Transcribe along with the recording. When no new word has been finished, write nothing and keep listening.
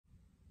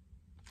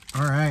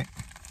All right,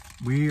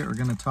 we are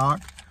gonna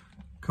talk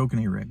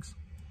Kokanee rigs.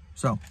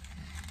 So,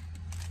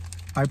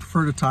 I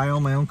prefer to tie all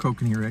my own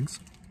Kokanee rigs,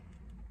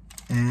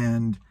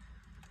 and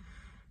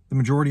the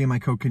majority of my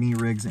Kokanee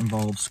rigs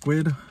involve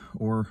squid,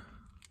 or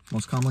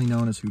most commonly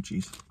known as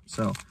hoochies.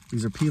 So,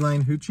 these are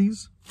P-line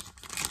hoochies.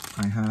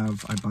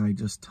 I buy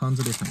just tons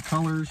of different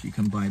colors. You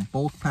can buy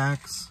bulk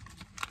packs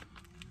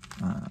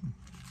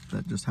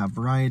that just have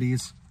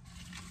varieties.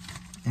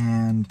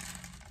 And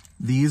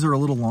these are a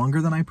little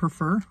longer than I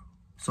prefer,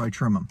 so I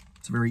trim them.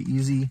 It's very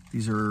easy.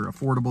 These are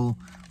affordable,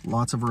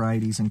 lots of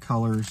varieties and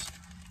colors.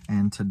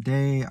 And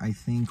today I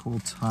think we'll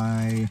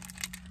tie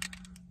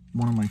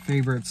one of my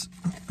favorites,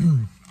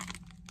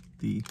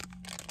 the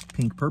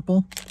pink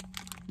purple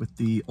with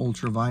the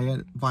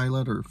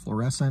ultraviolet or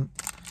fluorescent.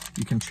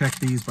 You can check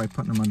these by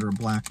putting them under a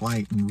black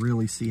light and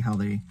really see how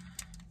they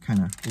kind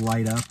of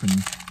light up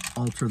and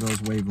alter those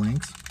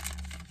wavelengths.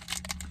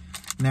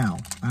 Now,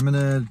 I'm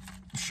gonna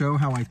show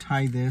how I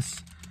tie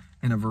this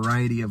in a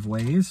variety of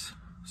ways.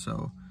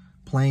 So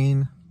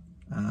plain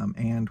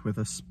and with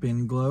a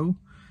spin glow.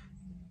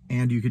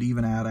 And you could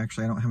even add,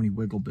 actually I don't have any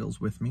wiggle bills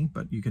with me,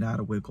 but you could add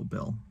a wiggle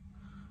bill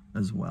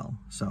as well.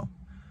 So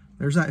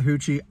there's that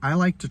hoochie. I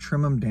like to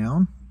trim them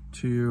down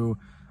to,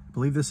 I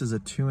believe this is a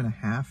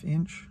 2.5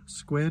 inch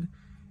squid.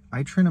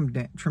 I trim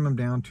them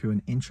down to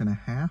 1.5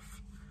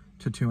 inches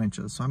to 2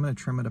 inches. So I'm gonna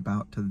trim it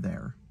about to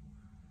there.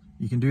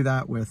 You can do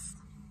that with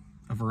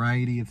a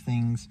variety of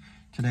things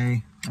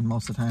today, and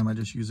most of the time I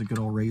just use a good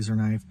old razor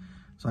knife.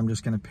 So I'm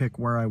just gonna pick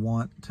where I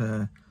want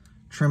to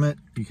trim it.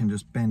 You can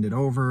just bend it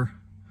over.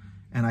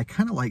 And I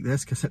kind of like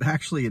this because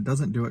it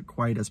doesn't do it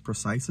quite as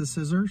precise as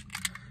scissors.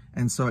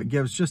 And so it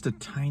gives just a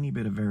tiny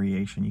bit of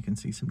variation. You can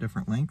see some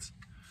different lengths.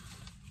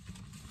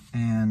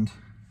 And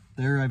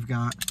there I've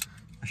got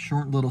a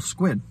short little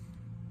squid.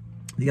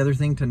 The other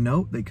thing to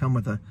note, they come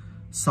with a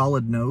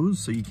solid nose,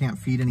 so you can't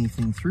feed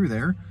anything through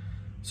there.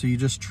 So you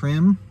just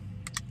trim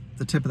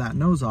the tip of that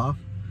nose off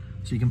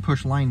so you can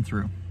push line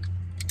through.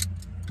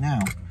 Now,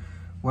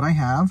 what I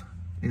have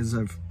is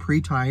I've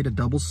pre-tied a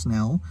double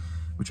snell,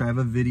 which I have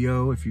a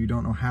video if you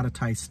don't know how to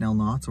tie snell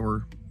knots,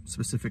 or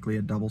specifically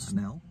a double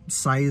snell.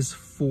 Size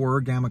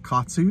 4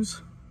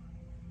 gamakatsus,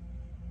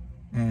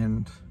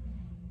 and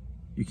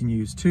you can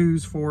use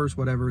 2s, 4s,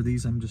 whatever.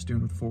 These I'm just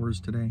doing with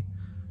 4s today.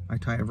 I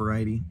tie a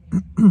variety.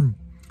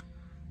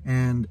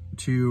 And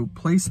to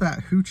place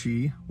that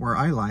hoochie where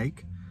I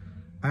like,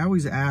 I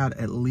always add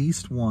at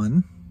least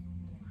 1,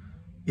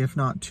 if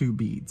not 2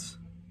 beads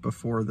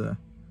before the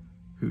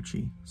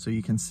hoochie. So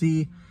you can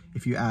see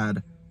if you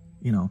add,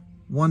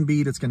 1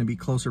 bead, it's going to be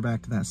closer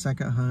back to that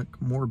second hook.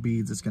 More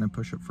beads, it's going to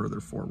push it further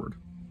forward.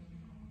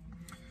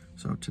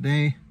 So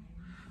today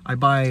I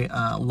buy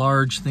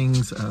large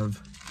things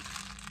of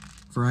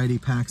variety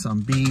packs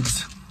on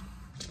beads.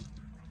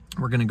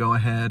 We're going to go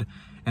ahead,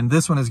 and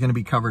this one is going to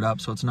be covered up,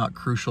 so it's not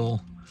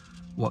crucial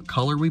what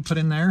color we put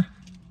in there.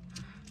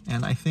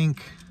 And I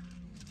think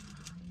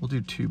we'll do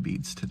 2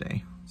 beads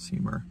today, see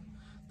where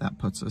that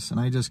puts us.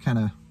 And I just kind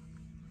of,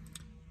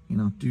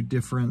 do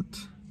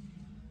different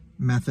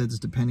methods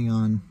depending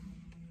on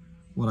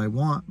what I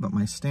want, but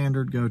my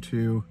standard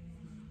go-to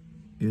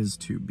is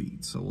 2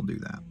 beads, so we'll do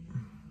that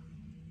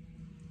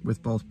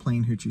with both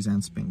plain hoochies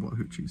and spin glow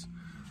hoochies.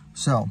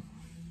 So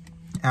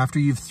after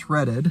you've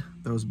threaded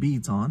those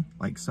beads on,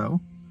 like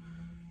so,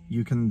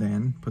 you can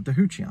then put the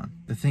hoochie on.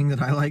 The thing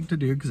that I like to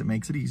do, because it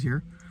makes it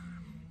easier,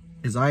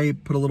 is I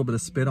put a little bit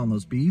of spit on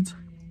those beads,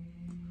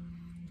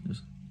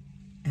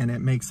 and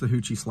it makes the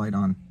hoochie slide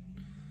on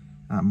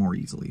more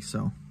easily.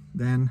 So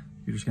then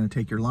you're just going to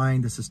take your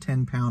line. This is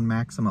 10-pound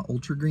Maxima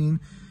Ultra Green.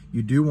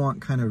 You do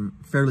want kind of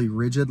fairly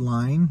rigid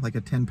line, like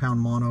a 10-pound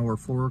mono or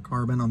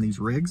fluorocarbon on these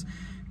rigs,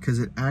 because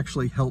it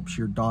actually helps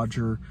your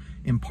dodger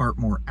impart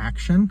more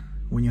action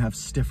when you have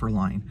stiffer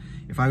line.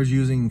 If I was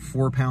using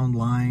 4-pound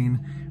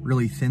line,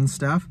 really thin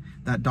stuff,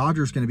 that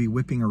dodger is going to be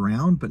whipping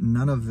around, but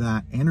none of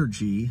that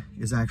energy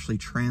is actually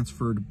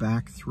transferred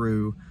back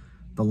through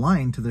the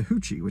line to the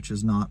hoochie, which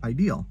is not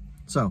ideal.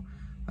 So,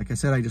 like I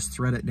said, I just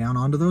thread it down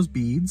onto those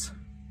beads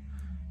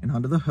and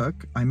onto the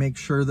hook. I make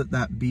sure that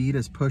that bead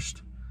is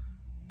pushed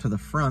to the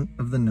front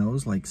of the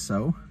nose, like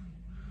so,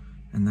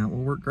 and that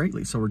will work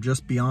greatly. So we're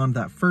just beyond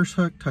that first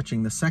hook,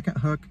 touching the second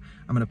hook.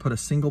 I'm going to put a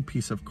single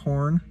piece of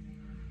corn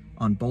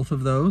on both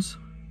of those,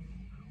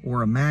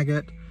 or a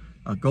maggot,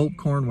 a gulp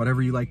corn,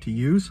 whatever you like to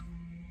use,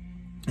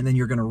 and then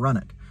you're going to run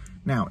it.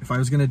 Now, if I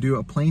was going to do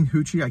a plain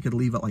hoochie, I could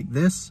leave it like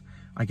this.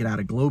 I could add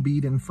a glow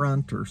bead in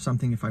front or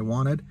something if I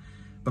wanted,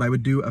 but I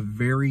would do a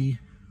very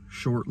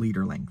short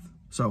leader length.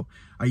 So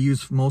I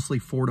use mostly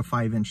 4 to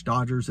 5 inch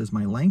dodgers as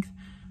my length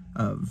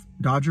of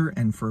dodger,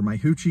 and for my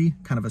hoochie,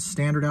 kind of a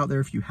standard out there,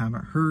 if you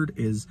haven't heard,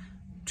 is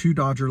 2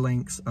 dodger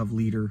lengths of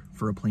leader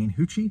for a plain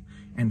hoochie,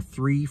 and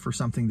 3 for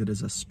something that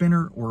is a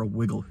spinner or a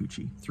wiggle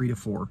hoochie, 3 to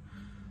 4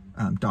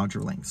 dodger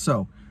lengths.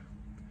 So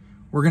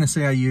we're gonna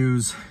say I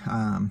use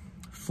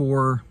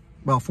 4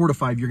 to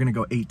 5, you're gonna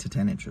go 8 to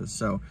 10 inches.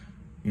 So,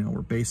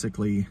 we're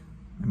basically,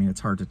 it's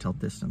hard to tell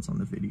distance on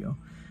the video,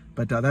 but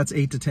But that's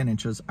 8 to 10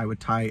 inches. I would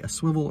tie a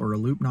swivel or a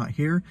loop knot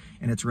here,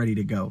 and it's ready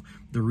to go.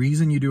 The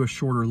reason you do a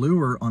shorter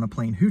lure on a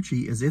plain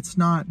hoochie is it's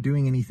not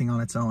doing anything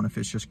on its own if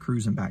it's just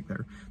cruising back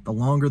there. The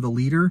longer the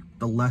leader,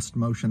 the less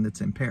motion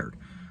that's impaired.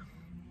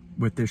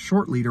 With this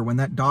short leader, when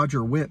that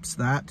dodger whips,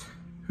 that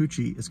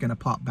hoochie is going to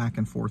pop back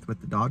and forth with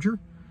the dodger.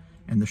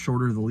 And the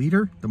shorter the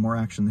leader, the more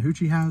action the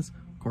hoochie has.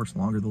 Of course, the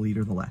longer the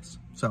leader, the less.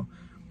 So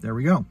there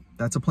we go.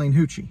 That's a plain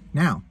hoochie.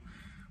 Now,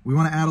 we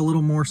want to add a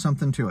little more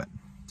something to it.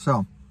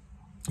 So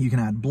you can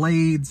add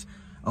blades,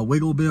 a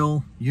wiggle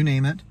bill, you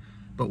name it.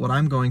 But what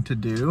I'm going to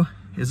do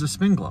is a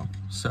spin glow.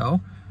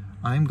 So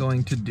I'm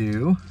going to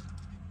do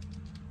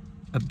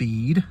a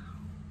bead,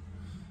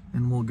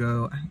 and we'll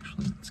go,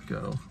 actually, let's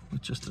go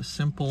with just a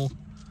simple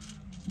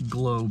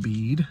glow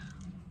bead.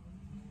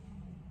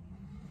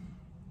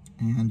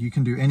 And you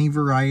can do any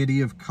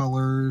variety of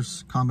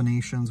colors,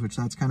 combinations, which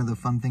that's kind of the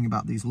fun thing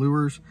about these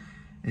lures,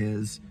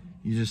 is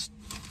you just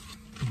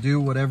do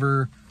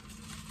whatever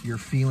you're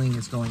feeling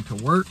is going to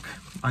work.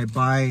 I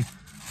buy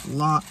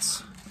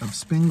lots of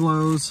spin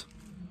glows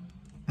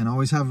and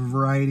always have a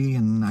variety,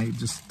 and I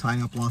just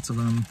tie up lots of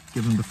them,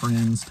 give them to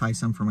friends, tie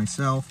some for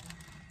myself.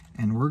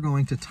 And we're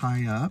going to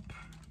tie up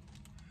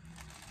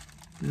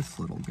this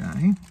little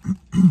guy.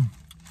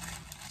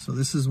 So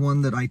this is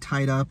one that I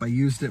tied up. I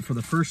used it for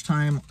the first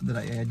time that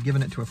I had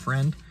given it to a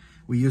friend.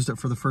 We used it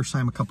for the first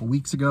time a couple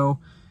weeks ago,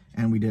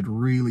 and we did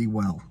really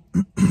well.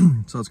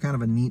 So it's kind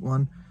of a neat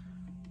one.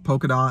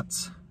 Polka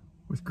dots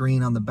with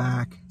green on the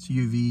back. It's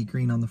UV,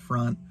 green on the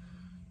front,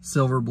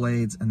 silver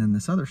blades, and then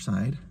this other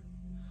side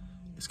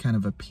is kind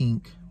of a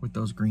pink with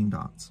those green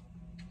dots.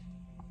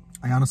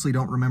 I honestly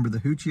don't remember the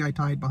hoochie I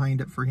tied behind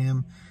it for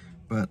him,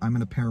 but I'm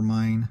gonna pair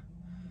mine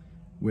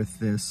with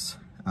this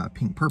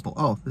pink purple.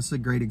 Oh, this is a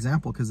great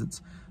example because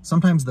it's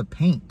sometimes the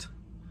paint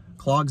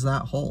clogs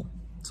that hole.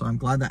 So I'm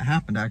glad that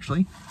happened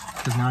actually,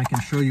 because now I can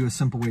show you a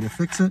simple way to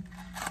fix it.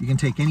 You can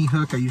take any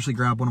hook. I usually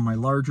grab one of my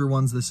larger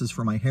ones. This is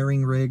for my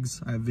herring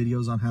rigs. I have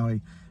videos on how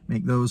I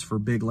make those for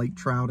big lake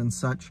trout and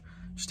such.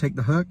 Just take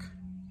the hook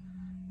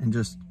and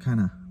just kind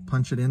of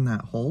punch it in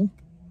that hole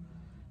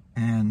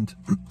and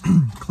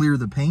clear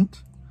the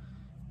paint.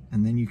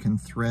 And then you can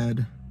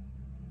thread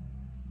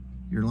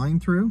your line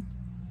through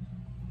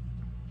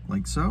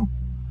like so.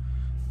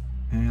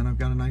 And I've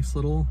got a nice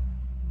little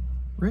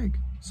rig.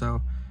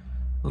 So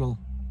little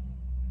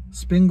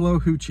spin glow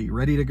hoochie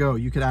ready to go.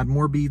 You could add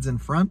more beads in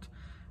front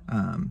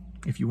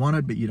if you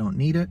wanted, but you don't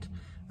need it.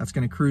 That's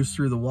going to cruise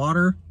through the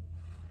water.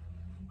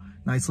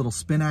 Nice little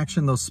spin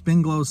action. Those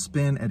spin glows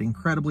spin at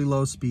incredibly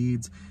low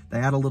speeds. They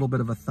add a little bit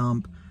of a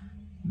thump.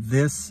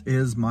 This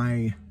is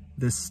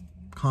this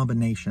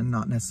combination,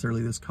 not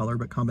necessarily this color,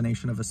 but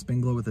combination of a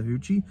spin glow with a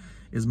hoochie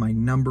is my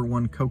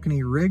 #1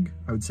 Kokanee rig.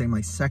 I would say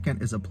my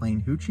second is a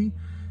plain hoochie,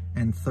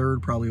 and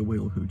third probably a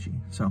wiggle hoochie.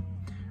 So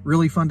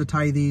really fun to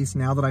tie these.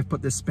 Now that I've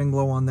put this spin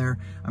glow on there,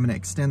 I'm going to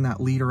extend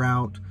that leader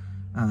out.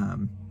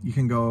 You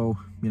can go,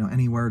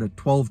 anywhere to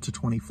 12 to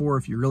 24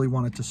 if you really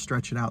wanted to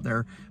stretch it out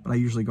there, but I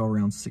usually go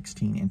around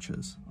 16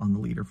 inches on the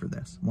leader for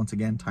this. Once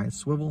again, tie a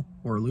swivel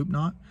or a loop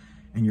knot,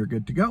 and you're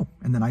good to go.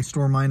 And then I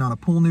store mine on a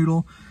pool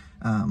noodle.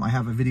 I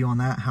have a video on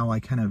that, how I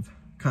kind of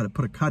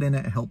put a cut in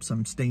it. It helps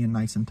them stay in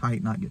nice and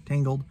tight, not get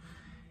tangled.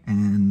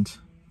 And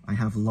I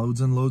have loads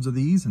and loads of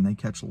these, and they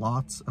catch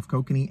lots of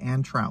kokanee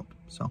and trout.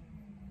 So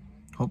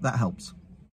hope that helps.